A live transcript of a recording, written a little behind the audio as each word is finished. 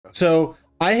So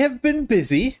I have been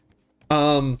busy.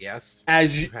 Yes,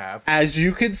 as you have. as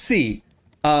you can see,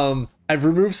 I've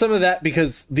removed some of that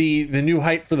because the new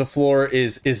height for the floor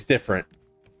is different.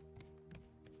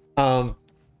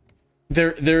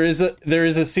 There is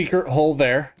a secret hole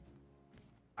there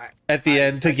at the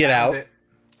end to get out. It.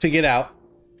 To get out,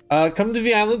 come to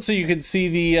the island so you can see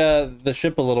the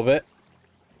ship a little bit.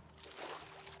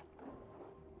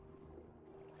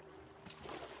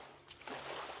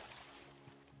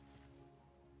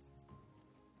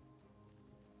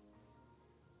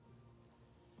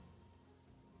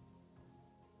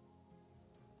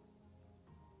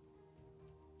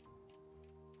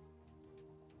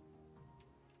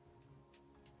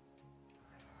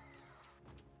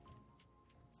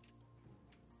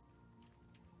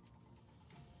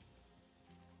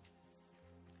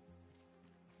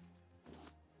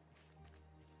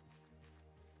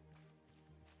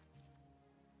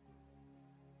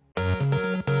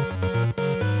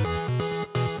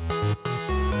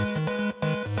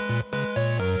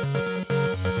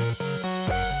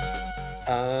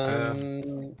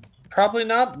 Probably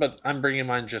not, but I'm bringing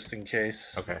mine just in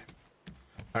case. Okay.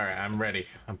 All right, I'm ready.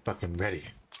 I'm fucking ready.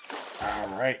 All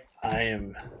right, I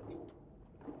am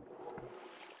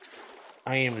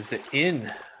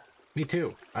in. Me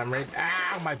too. I'm ready.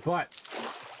 Ow, my butt.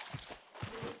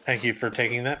 Thank you for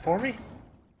taking that for me.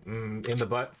 In the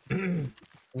butt.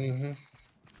 Mm-hmm.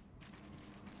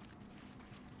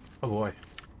 Oh boy.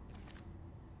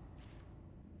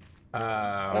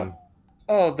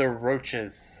 Oh, the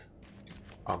roaches.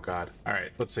 Oh god. All right.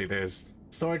 Let's see. There's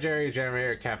storage area,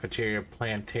 generator, cafeteria,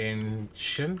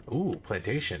 plantation. Ooh,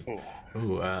 plantation.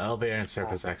 Ooh, elevator and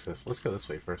surface access. Let's go this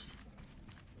way first.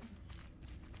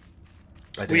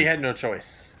 We had no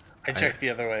choice. I checked the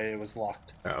other way. It was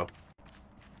locked. Uh-oh.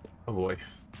 Oh boy.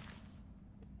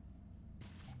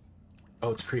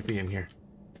 Oh, it's creepy in here.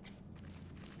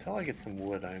 Until I get some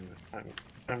wood,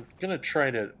 I'm gonna try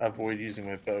to avoid using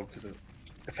my bow because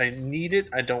if I need it,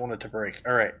 I don't want it to break.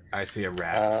 All right. I see a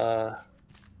rat.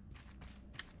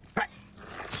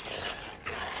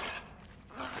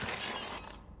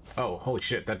 Oh, holy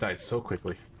shit! That died so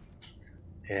quickly.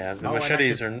 Yeah, the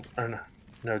machetes are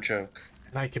no joke.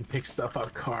 And I can pick stuff out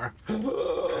of car.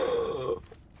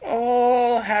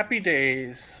 Oh, happy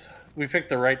days. We picked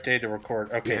the right day to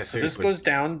record. Okay, Yeah, so this goes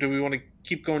down. Do we want to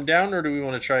keep going down, or do we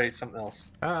want to try something else?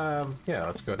 Yeah,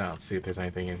 let's go down and see if there's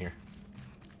anything in here.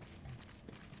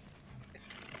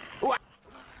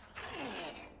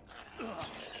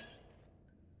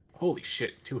 Holy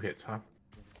shit, 2 hits, huh?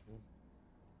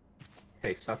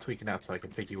 Hey, stop tweaking out so I can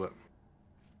pick you up.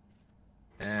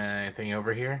 Anything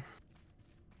over here?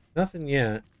 Nothing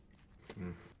yet.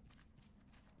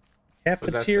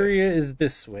 Cafeteria is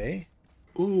this way.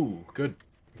 Ooh, good.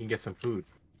 You can get some food.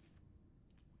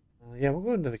 Yeah, we'll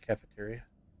go into the cafeteria.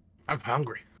 I'm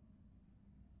hungry.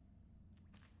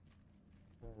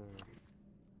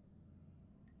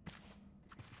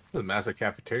 There's a massive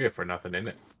cafeteria for nothing in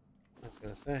it. I was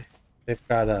gonna say. They've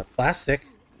got plastic.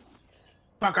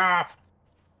 Fuck off!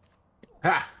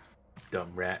 Ha!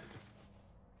 Dumb rat.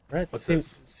 Rats What's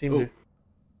seem to...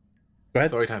 Go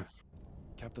ahead. Story time.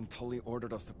 Captain Tully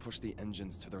ordered us to push the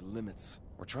engines to their limits.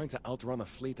 We're trying to outrun a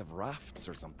fleet of rafts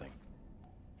or something.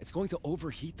 It's going to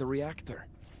overheat the reactor.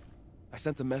 I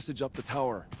sent a message up the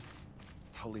tower.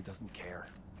 Tully doesn't care.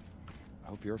 I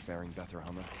hope you're faring better,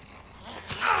 Hannah.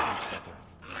 Much better.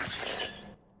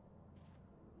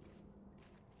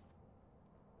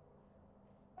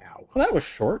 Ow. Well, that was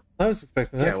short. I was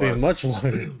expecting that to be much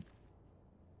longer.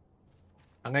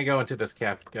 I'm gonna go into this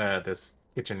this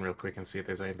kitchen real quick and see if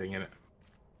there's anything in it.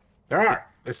 There are.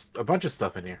 There's a bunch of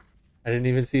stuff in here. I didn't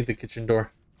even see the kitchen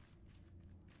door.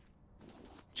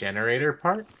 Generator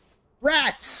part?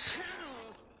 Rats!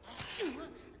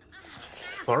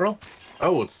 Plural?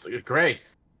 Oh, it's gray.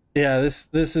 Yeah, this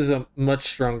is a much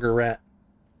stronger rat.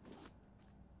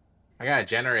 I got a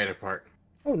generator part.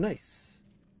 Oh, nice.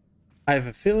 I have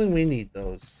a feeling we need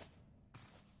those.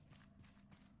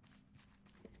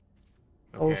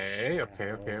 Okay,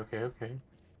 okay.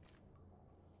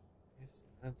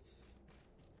 That's...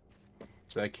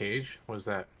 Is that a cage? What is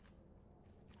that?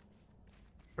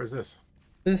 Where's this?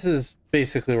 This is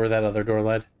basically where that other door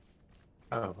led.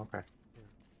 Oh, okay.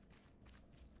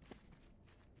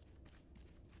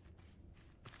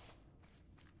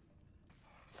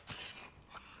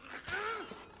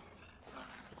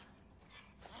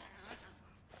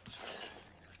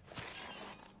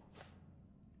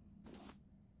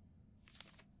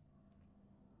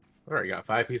 Alright, got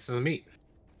 5 pieces of meat.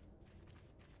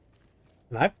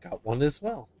 And I've got one as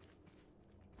well.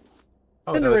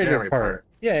 Oh, Generator part.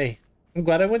 Yay. I'm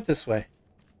glad I went this way.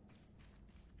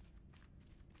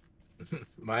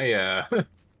 My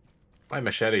my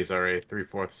machete's already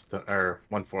 3/4 or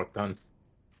 1/4 done.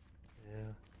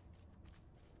 Yeah.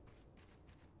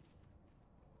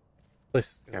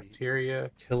 Place is gonna be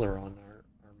Cafeteria. killer on our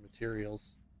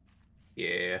materials.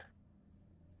 Yeah.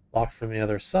 Locked from the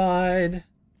other side.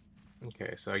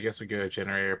 Okay, so I guess we go to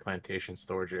generator, plantation,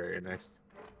 storage area next.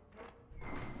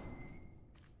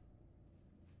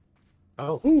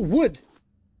 Oh, Ooh, wood.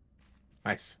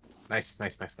 nice. Nice,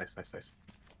 nice, nice, nice, nice, nice.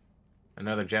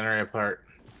 Another generator part.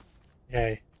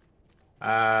 Yay.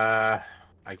 I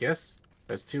guess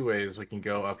there's two ways. We can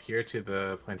go up here to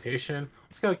the plantation.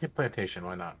 Let's go to plantation,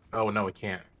 why not? Oh, no, we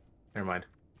can't. Never mind.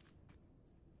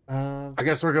 I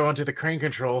guess we're going to the crane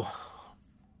control.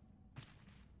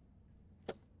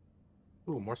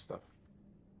 Ooh, more stuff.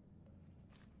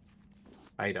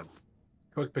 Item.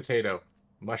 Cooked potato.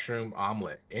 Mushroom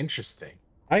omelet. Interesting.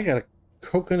 I got a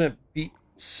coconut beet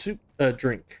soup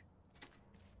drink.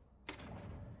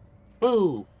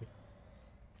 Ooh!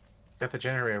 Got the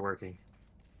generator working.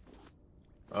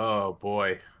 Oh,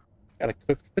 boy. Got a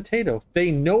cooked potato. They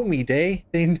know me, Day.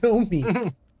 They know me.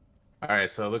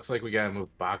 Alright, so it looks like we gotta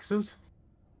move boxes.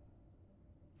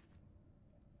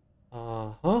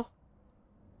 Uh-huh.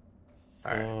 So,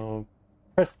 Alright.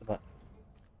 press the button.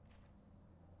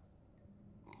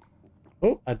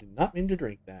 Oh, I did not mean to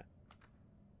drink that.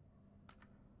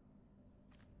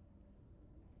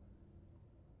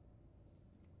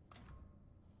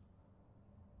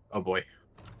 Oh, boy.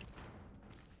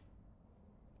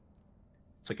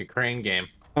 It's like a crane game.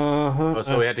 Uh-huh. Oh,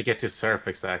 so we had to get to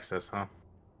surface access, huh?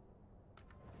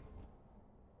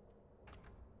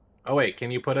 Oh wait, can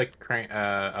you put a crane,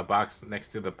 a box next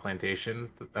to the plantation?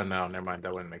 Oh no, never mind.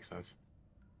 That wouldn't make sense.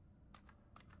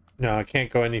 No, I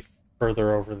can't go any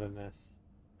further over than this.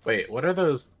 Wait, what are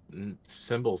those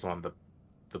symbols on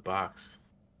the box?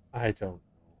 I don't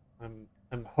know.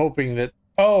 I'm hoping that.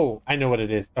 Oh, I know what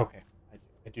it is. Okay,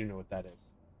 I do know what that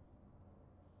is.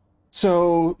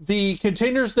 So the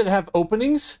containers that have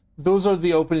openings, those are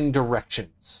the opening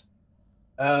directions.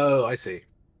 Oh, I see.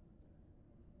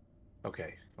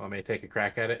 Okay, want me to take a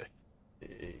crack at it?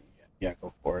 Yeah,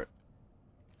 go for it.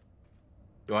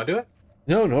 You want to do it?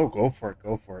 No, go for it.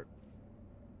 Go for it.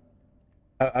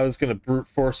 I was gonna brute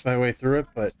force my way through it,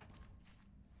 but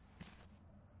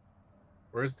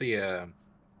Where's the? Is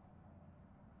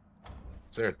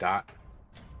there a dot?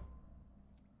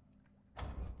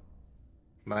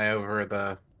 Am I over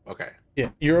the? Okay. yeah,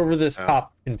 you're over this Oh.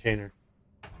 top container.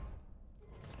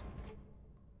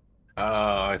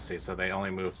 Oh, I see. So they only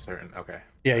move certain. Okay.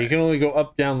 Yeah, you can only go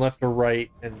up, down, left, or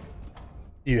right, and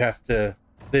you have to.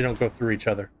 They don't go through each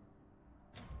other.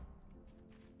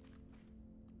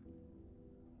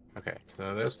 Okay,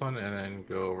 so this one, and then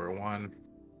go over one.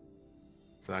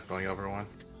 It's not going over one.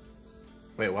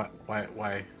 Wait, what?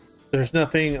 Why? There's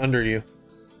nothing under you.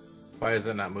 Why is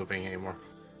it not moving anymore?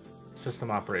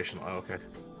 System operational. Oh, okay.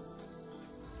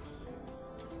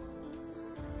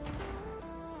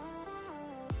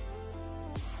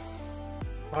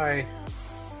 Why?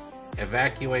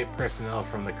 Evacuate personnel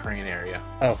from the crane area.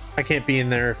 Oh, I can't be in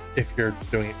there if you're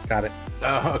doing it. Got it.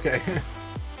 Oh, okay.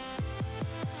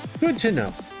 Good to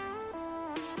know.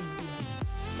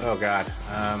 Oh god.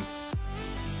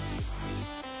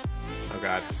 Oh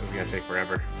god, this is gonna take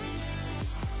forever.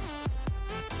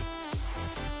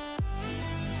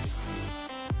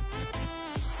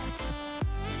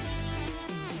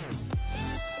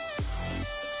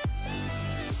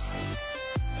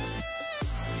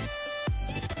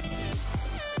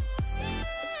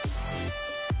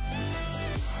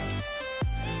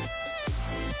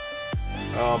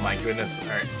 Oh my goodness.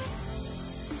 Alright.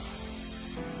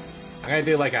 I'm gonna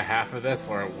do like a half of this,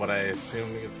 or what I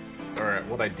assume, or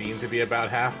what I deem to be about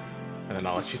half, and then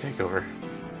I'll let you take over.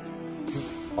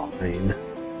 Fine.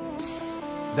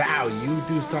 Now you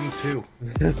do some too.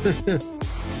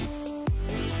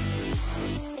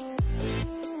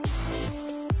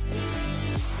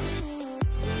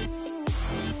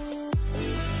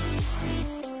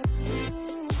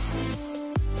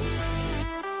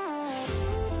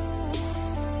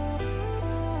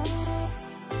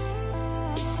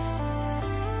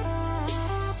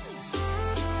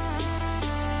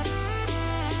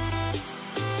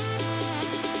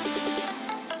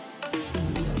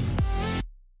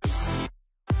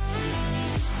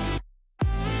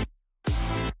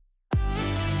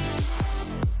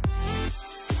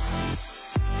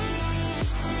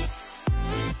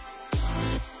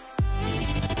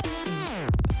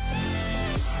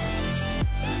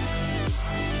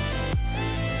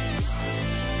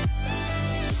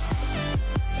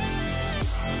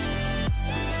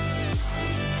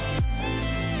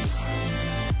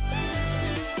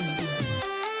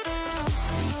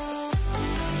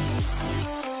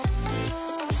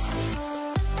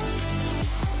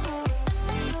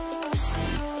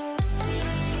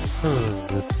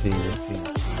 see. Let's see.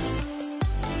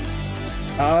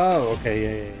 Oh,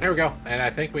 okay, yeah. There we go. And I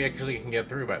think we actually can get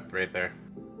through right there.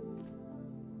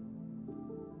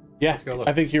 Yeah, Let's go look.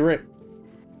 I think you're right.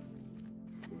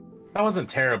 That wasn't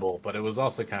terrible, but it was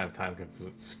also kind of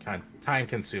time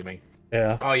consuming.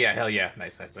 Yeah. Oh yeah, hell yeah,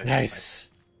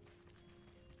 nice.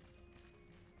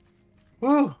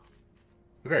 Woo!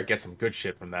 We better get some good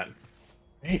shit from that.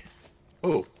 Man.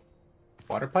 Ooh,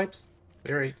 water pipes.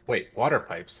 Wait, water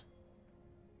pipes.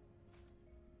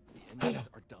 The engines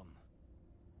are done.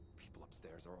 People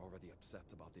upstairs are already upset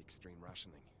about the extreme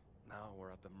rationing. Now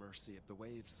we're at the mercy of the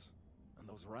waves. And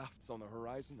those rafts on the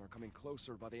horizon are coming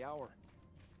closer by the hour.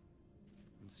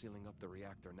 I'm sealing up the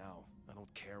reactor now. I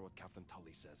don't care what Captain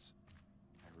Tully says.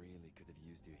 I really could have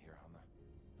used you here, Hanna.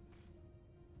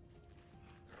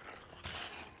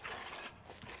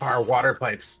 Our water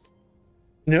pipes.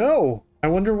 No, I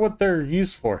wonder what they're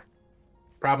used for.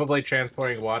 Probably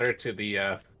transporting water to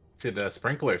the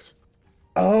sprinklers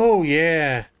Oh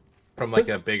yeah. from like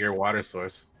a bigger water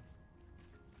source.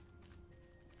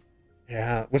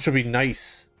 Yeah, which would be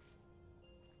nice.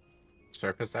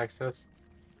 Surface access.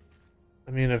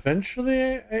 I mean,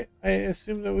 eventually, I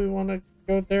assume that we want to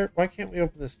go there. Why can't we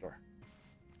open this door?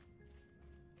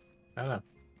 I don't know.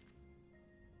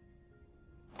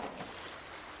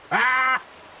 Ah!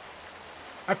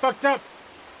 I fucked up.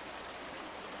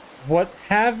 What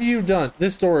have you done?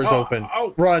 This door is open.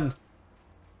 Oh. Run.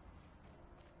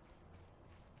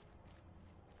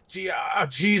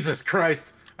 Jesus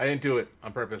Christ. I didn't do it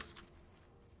on purpose.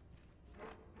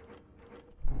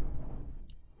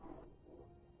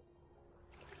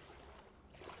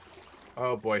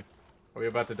 Oh boy. Are we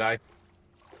about to die?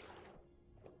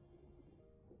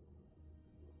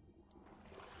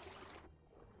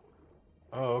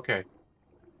 Oh, okay.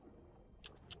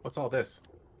 What's all this?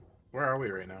 Where are we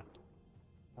right now?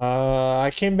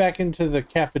 I came back into the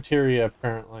cafeteria,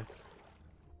 apparently.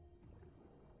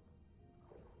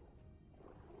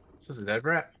 Is this a dead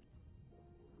rat?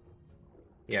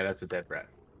 Yeah, that's a dead rat.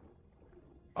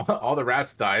 All the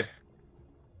rats died.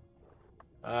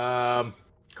 Car,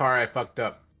 I fucked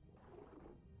up.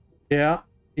 Yeah,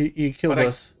 you killed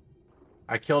us.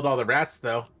 I killed all the rats,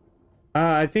 though.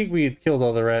 I think we had killed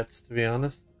all the rats, to be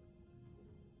honest.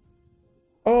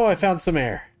 Oh, I found some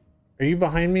air. Are you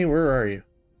behind me? Where are you?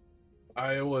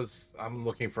 I'm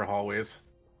looking for hallways.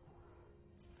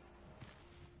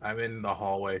 I'm in the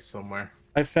hallway somewhere.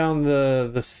 I found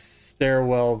the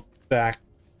stairwell back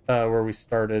where we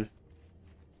started.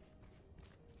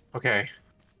 Okay.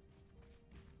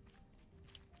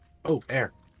 Oh,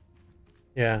 air.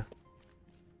 Yeah.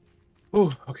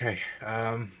 Ooh, okay.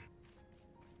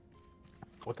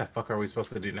 What the fuck are we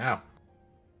supposed to do now?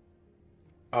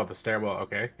 Oh, the stairwell.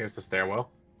 Okay, here's the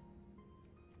stairwell.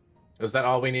 Is that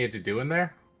all we needed to do in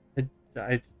there?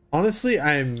 I honestly,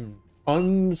 I'm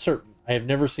uncertain. I have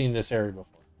never seen this area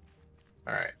before.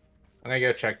 All right. I'm gonna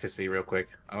go check to see real quick.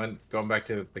 I'm going back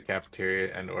to the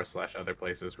cafeteria and or / other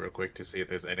places real quick to see if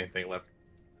there's anything left.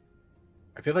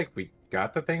 I feel like we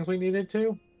got the things we needed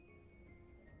to.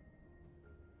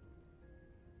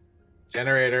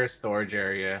 Generator, storage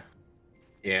area.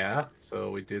 Yeah,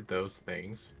 so we did those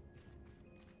things.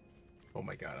 Oh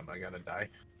my god, am I gonna die?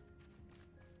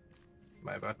 Am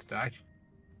I about to die?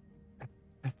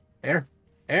 Air!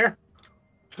 Air!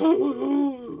 Did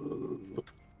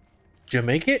you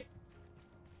make it?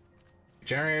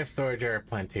 Generator, storage area,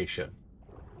 plantation.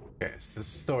 Okay, so this is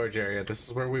storage area. This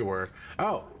is where we were.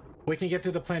 Oh, we can get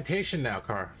to the plantation now,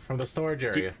 Car, from the storage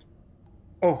area.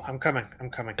 Oh, I'm coming.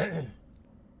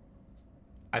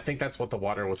 I think that's what the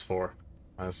water was for,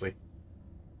 honestly.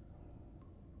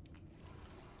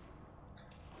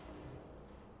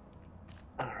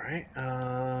 Alright,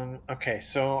 okay,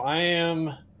 so I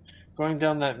am going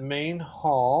down that main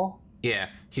hall. Yeah,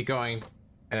 keep going.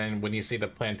 And when you see the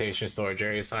plantation storage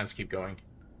area signs, keep going.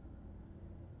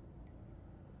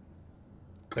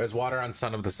 There's water on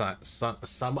some of the signs,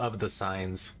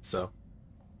 so.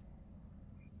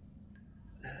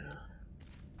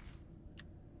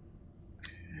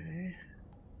 Okay.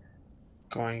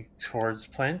 Going towards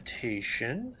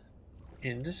plantation.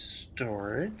 Into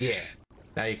storage. Yeah.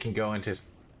 Now you can go into...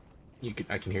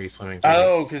 I can hear you swimming.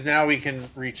 Oh, because now we can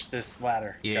reach this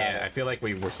ladder. Yeah, I feel like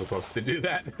we were supposed to do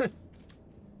that.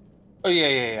 Oh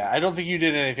yeah. I don't think you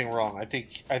did anything wrong. I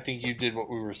think you did what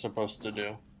we were supposed to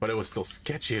do. But it was still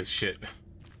sketchy as shit.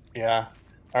 Yeah.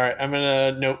 All right. I'm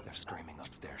gonna nope. They're screaming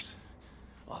upstairs.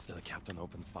 After the captain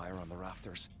opened fire on the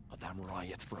rafters, a damn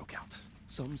riot broke out.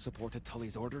 Some supported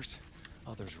Tully's orders,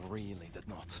 others really did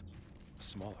not. A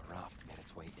smaller raft made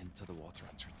its way into the water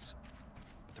entrance.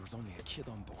 But there was only a kid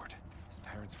on board. His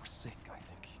parents were sick, I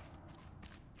think.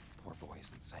 Poor boy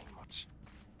isn't saying much.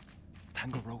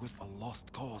 Tangaroa's a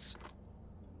lost cause.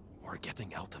 We're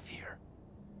getting out of here.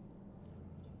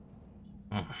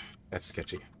 That's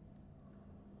sketchy.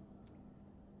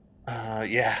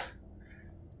 Yeah.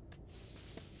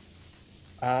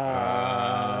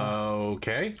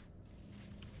 Okay.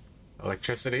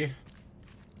 Electricity.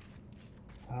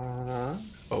 Oh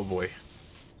boy.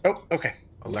 Oh, okay.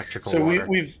 Electrical So water.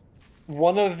 we've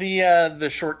one of the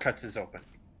shortcuts is open.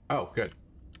 Oh, good.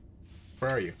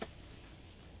 Where are you?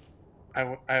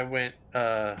 I went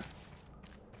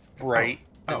right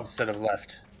Oh. instead of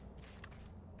left,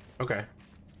 Okay.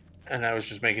 and I was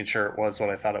just making sure it was what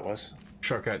I thought it was.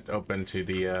 Shortcut open to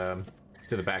the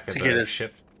back of To get the us-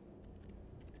 ship.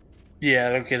 Yeah,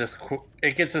 it'll get us.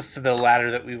 It gets us to the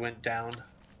ladder that we went down.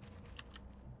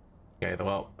 Okay.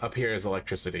 Well, up here is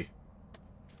electricity.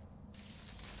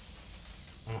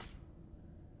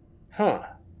 Huh.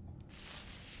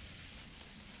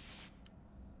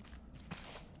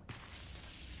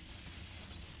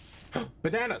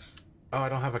 Bananas. Oh, I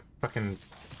don't have a fucking.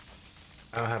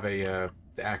 I don't have a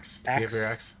axe. Do you have your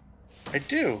axe? I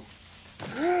do.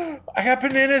 I got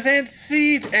bananas and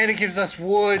seeds, and it gives us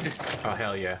wood. Oh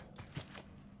hell yeah.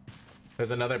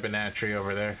 There's another banana tree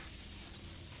over there.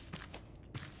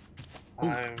 Ooh,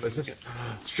 what's this?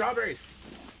 Strawberries.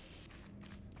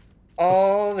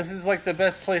 Oh, this is like the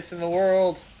best place in the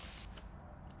world.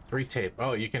 3 tape.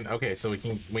 Oh, you can. Okay, so we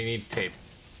need tape.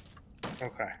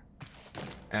 Okay.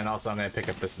 And also, I'm gonna pick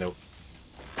up this note.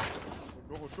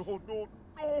 No.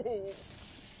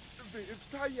 The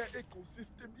entire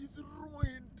ecosystem is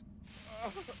ruined.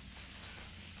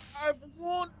 I've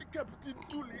warned Captain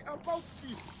Tully about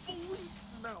this for weeks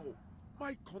now.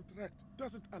 My contract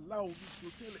doesn't allow me to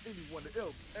tell anyone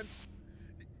else, and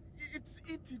it's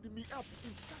eating me up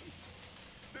inside.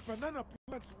 The banana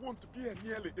plants won't bear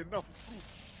nearly enough fruit,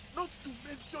 not to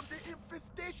mention the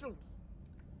infestations.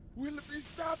 We'll be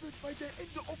starving by the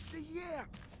end of the year,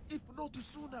 if not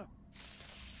sooner.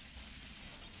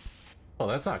 Oh,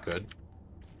 that's not good.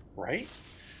 Right?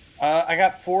 I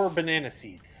got 4 banana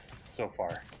seeds so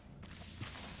far.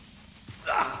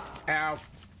 Ow.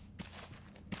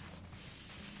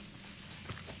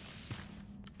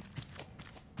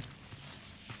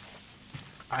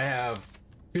 I have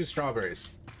 2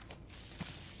 strawberries.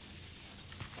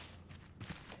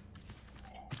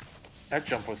 That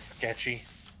jump was sketchy.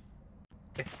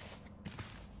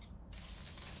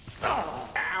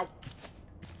 Ow.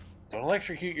 Don't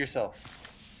electrocute yourself.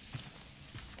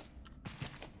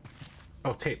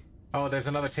 Oh, tape. Oh, there's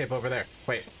another tape over there.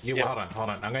 Wait, Yeah. hold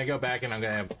on. I'm gonna go back and I'm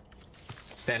gonna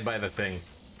stand by the thing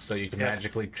so you can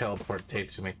magically teleport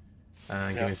tape to me.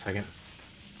 Give me a second.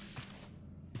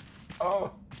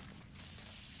 Oh.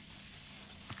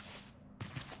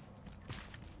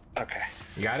 Okay.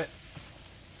 You got it?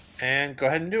 And go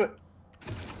ahead and do it.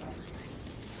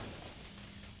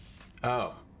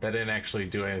 Oh, that didn't actually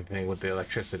do anything with the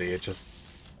electricity. It just...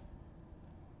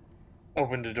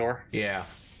 Open the door. Yeah.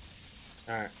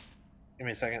 Alright. Give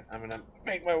me a second. I'm gonna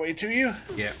make my way to you.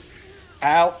 Yeah.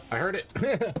 Ow. I heard it.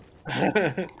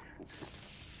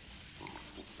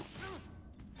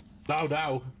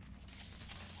 No.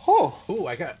 Oh.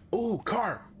 Ooh,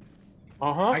 car.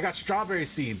 Uh-huh. I got strawberry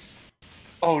seeds.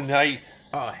 Oh, nice.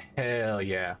 Oh, hell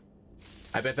yeah.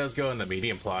 I bet those go in the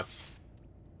medium plots.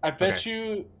 I bet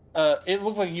you... it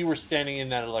looked like you were standing in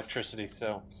that electricity,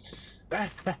 so...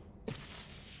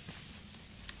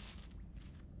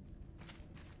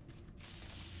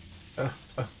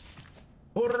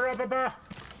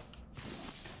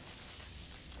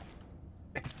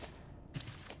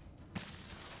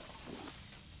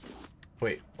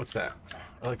 Wait, what's that?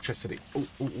 Electricity. Ooh.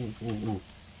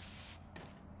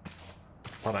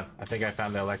 Hold on, I think I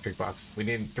found the electric box. We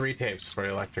need 3 tapes for the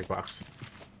electric box.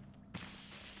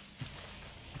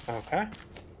 Okay.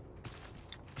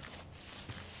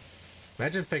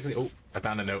 Imagine fixing... Oh, I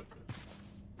found a note.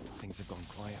 Things have gone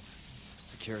quiet.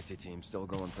 Security team still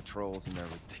going patrols in their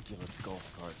ridiculous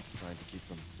golf carts, trying to keep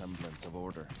some semblance of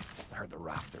order. I heard the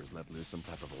rafters let loose some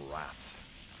type of a rat.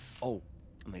 Oh,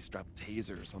 and they strapped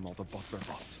tasers on all the butler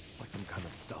bots, like some kind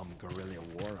of dumb guerrilla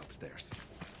war upstairs.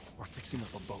 We're fixing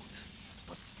up a boat,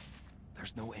 but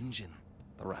there's no engine.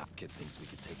 The Raft kid thinks we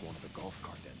could take one of the golf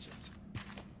cart engines.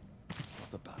 It's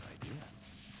not a bad idea.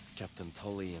 Captain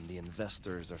Tully and the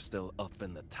investors are still up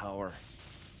in the tower.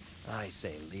 I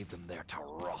say leave them there to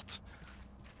rot.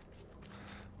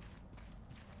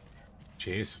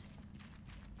 Jeez.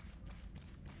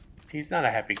 He's not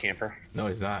a happy camper. No,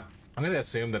 he's not. I'm gonna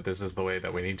assume that this is the way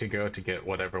that we need to go to get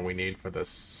whatever we need for this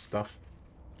stuff.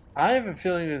 I have a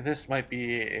feeling that this might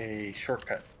be a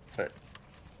shortcut, but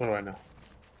what do I know?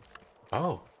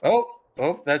 Oh.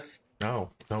 Oh, that's...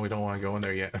 No, we don't want to go in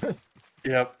there yet.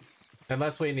 Yep.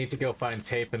 Unless we need to go find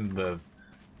tape in the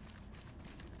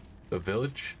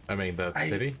village. I mean, the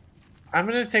city. I'm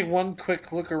gonna take one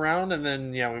quick look around, and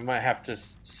then yeah, we might have to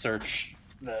search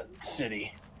the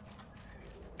city,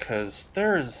 because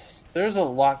there's a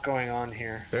lot going on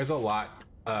here. There's a lot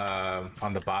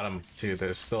on the bottom too.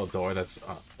 There's still a door that's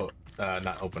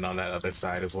not open on that other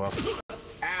side as well.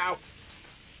 Ow!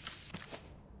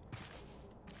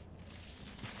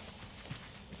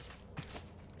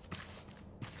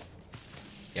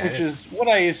 Yeah, Which is what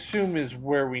I assume is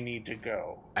where we need to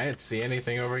go. I didn't see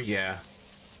anything over. Yeah.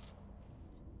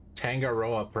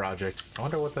 Tangaroa project. I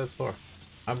wonder what that's for.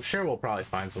 I'm sure we'll probably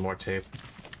find some more tape.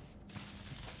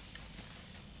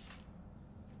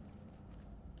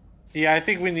 Yeah, I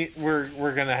think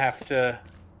we're gonna have to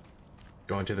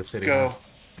go into the city. Go. Now.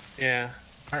 Yeah.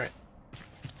 All right.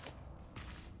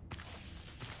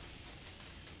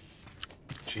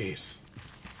 Jeez.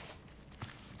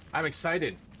 I'm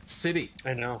excited. City.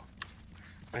 I know.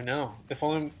 If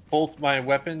only both my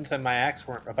weapons and my axe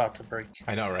weren't about to break.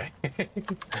 I know, right?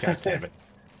 God damn it.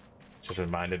 Just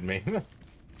reminded me.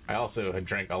 I also had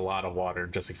drank a lot of water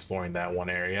just exploring that one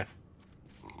area.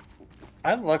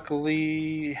 I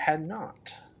luckily had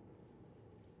not.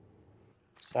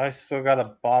 So I still got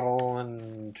a bottle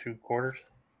and 2 quarters.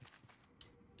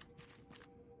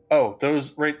 Oh,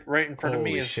 those right in front of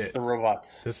me is shit. the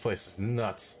robots. This place is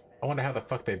nuts. I wonder how the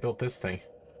fuck they built this thing.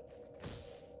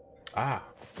 Ah,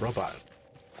 robot.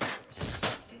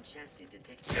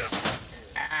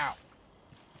 Ow.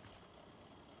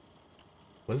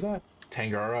 What is that?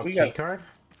 Tangaroa key card?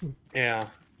 Yeah.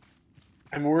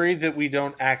 I'm worried that we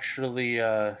don't actually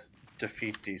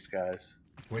defeat these guys.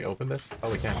 Can we open this?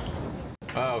 Oh, we can.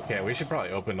 Oh, okay, we should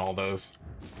probably open all those.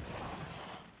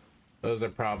 Those are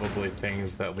probably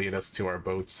things that lead us to our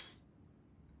boats.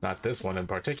 Not this one in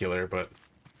particular, but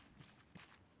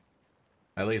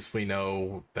at least we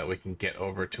know that we can get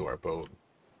over to our boat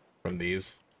from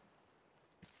these.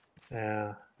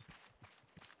 Yeah.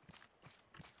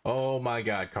 Oh my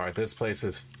god, Card, this place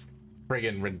is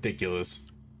friggin' ridiculous.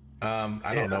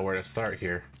 I don't know where to start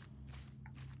here.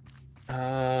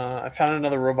 I found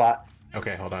another robot.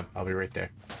 Okay, hold on. I'll be right there.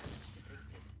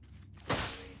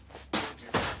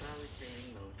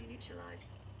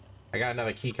 I got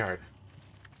another key card.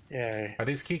 Yay. Are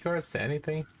these key cards to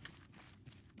anything?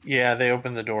 Yeah, they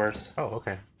open the doors. Oh,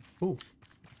 okay. Ooh.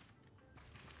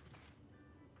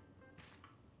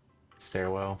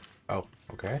 Stairwell. Oh,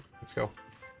 okay. Let's go.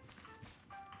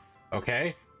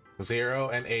 Okay. 0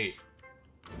 and 8.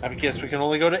 I guess we can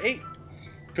only go to 8.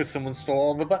 Because someone stole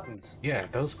all the buttons. Yeah,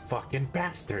 those fucking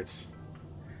bastards.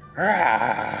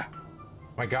 Ah!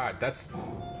 My god, that's...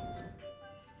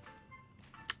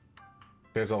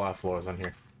 There's a lot of floors on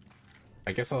here.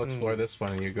 I guess I'll explore this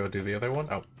one and you go do the other one.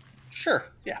 Oh. Sure,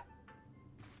 yeah.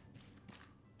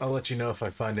 I'll let you know if I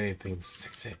find anything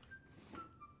sexy.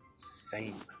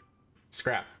 Same.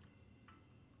 Scrap.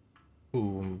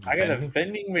 Ooh, I got a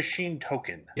vending machine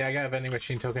token. Yeah, I got a vending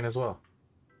machine token as well.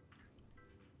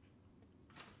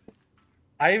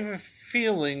 I have a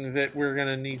feeling that we're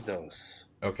gonna need those.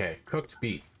 Okay, cooked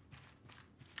beet.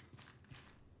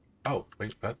 Oh,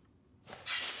 wait, what?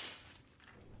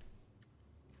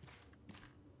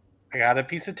 I got a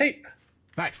piece of tape.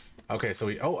 Nice. Okay,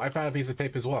 so oh, I found a piece of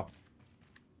tape as well.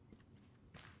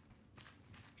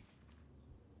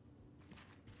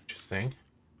 Interesting.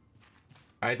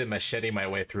 I had to machete my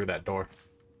way through that door.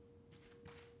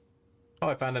 Oh,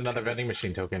 I found another vending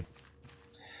machine token.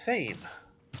 Same.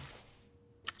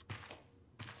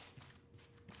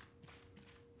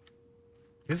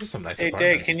 These are some nice Hey,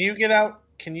 apartments. Day, can you get out?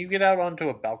 Can you get out onto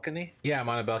a balcony? Yeah, I'm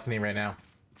on a balcony right now.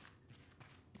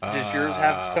 Does yours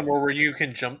have somewhere where you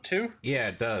can jump to? Yeah,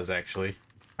 it does actually.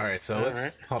 All right, so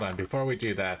let's hold on. Before we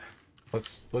do that,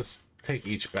 let's take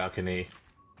each balcony.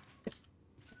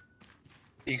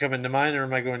 You come into mine, or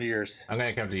am I going to yours? I'm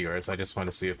gonna come to yours. I just want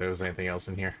to see if there was anything else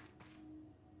in here.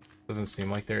 Doesn't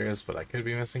seem like there is, but I could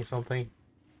be missing something.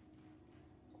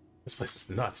 This place is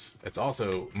nuts. It's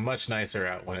also much nicer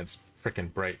out when it's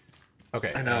freaking bright.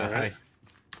 Okay, I know, right?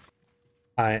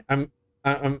 Hi, I'm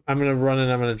gonna run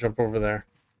and I'm gonna jump over there.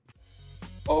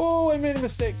 Oh, I made a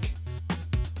mistake.